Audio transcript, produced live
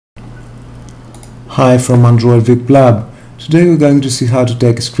Hi from Android Web Lab. Today we're going to see how to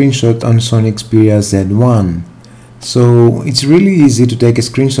take a screenshot on Sony Xperia Z1. So it's really easy to take a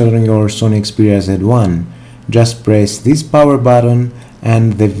screenshot on your Sony Xperia Z1. Just press this power button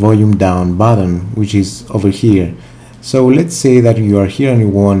and the volume down button, which is over here. So let's say that you are here and you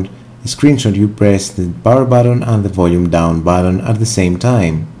want a screenshot. You press the power button and the volume down button at the same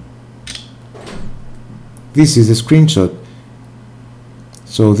time. This is a screenshot.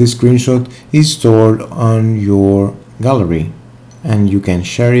 So this screenshot is stored on your gallery and you can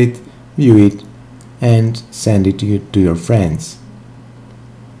share it, view it, and send it to your friends.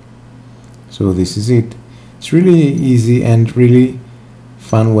 So this is it. It's really easy and really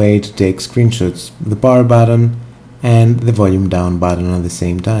fun way to take screenshots. The power button and the volume down button at the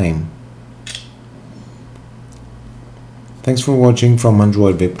same time. Thanks for watching from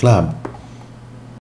Android Web Club.